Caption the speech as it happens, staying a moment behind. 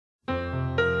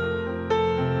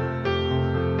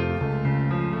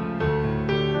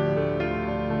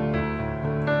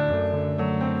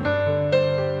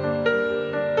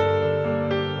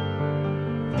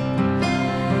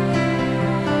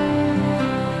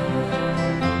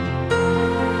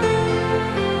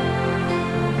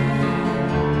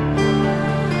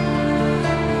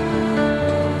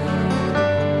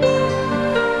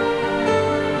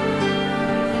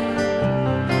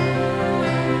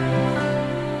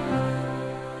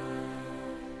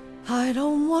I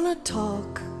don't want to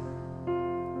talk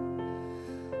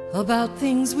about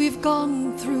things we've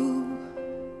gone through,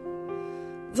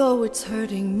 though it's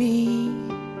hurting me.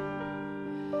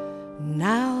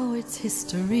 Now it's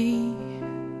history.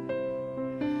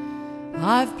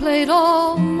 I've played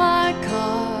all my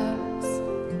cards,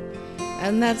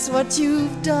 and that's what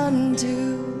you've done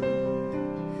too.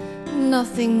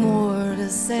 Nothing more to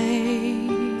say,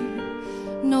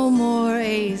 no more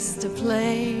ace to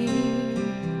play.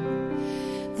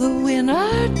 The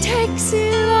winner takes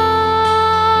it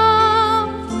all,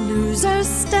 the loser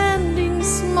standing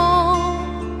small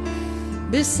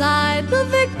beside the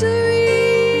victory.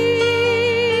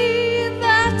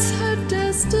 That's her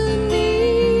destiny.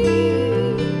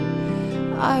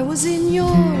 I was in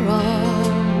your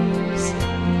arms,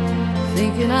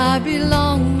 thinking I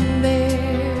belonged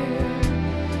there.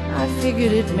 I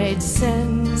figured it made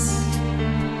sense,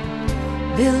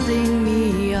 building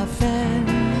me a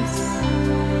fence,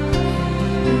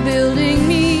 building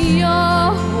me a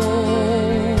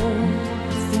home,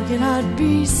 thinking I'd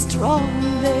be strong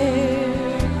there.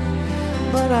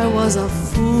 But I was a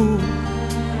fool,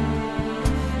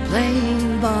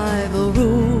 playing by the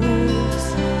rules.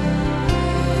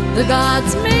 The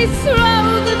gods may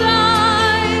throw the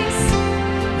dice,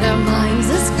 their minds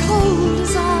as cold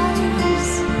as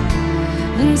ice,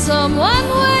 and someone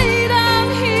way down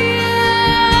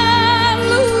here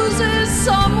loses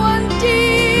someone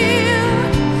dear.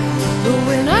 The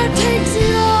winner takes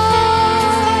it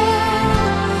all,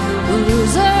 the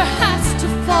loser has to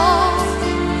fall.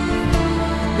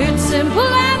 It's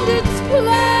simple and it's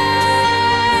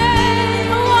plain.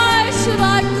 Why should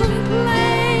I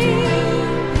complain?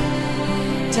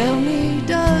 Tell me,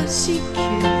 does she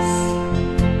kiss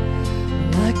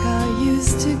like I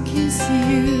used to kiss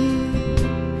you?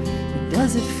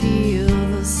 Does it feel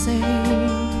the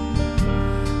same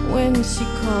when she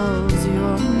calls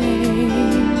your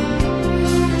name?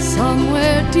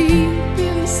 Somewhere deep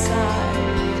inside,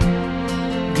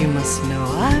 you must know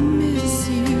I miss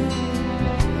you.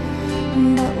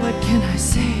 But what can I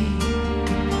say?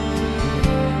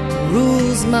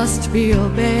 Rules must be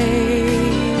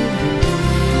obeyed.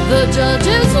 The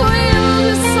judges will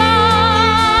decide.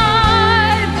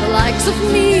 The likes of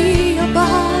me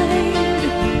abide,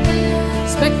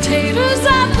 spectators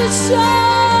at the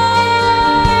show.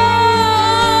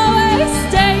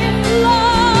 Stay in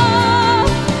love.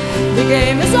 The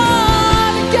game is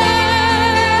on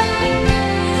again.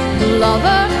 The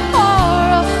lover or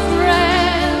a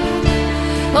friend,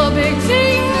 a big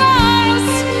thing or a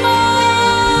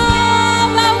small,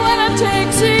 that winner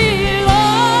takes it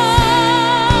all.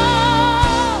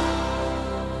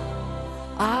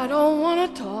 I don't want to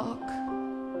talk,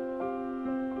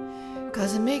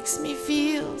 'cause it makes me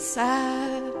feel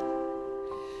sad,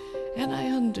 and I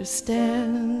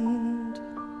understand.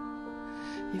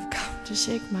 You've come to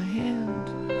shake my hand.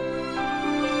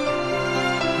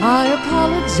 I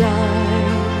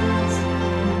apologize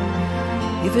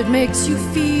if it makes you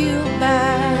feel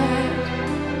bad,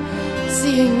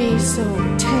 seeing me so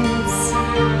tense,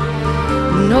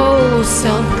 no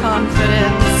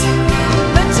self-confidence.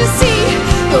 But you see,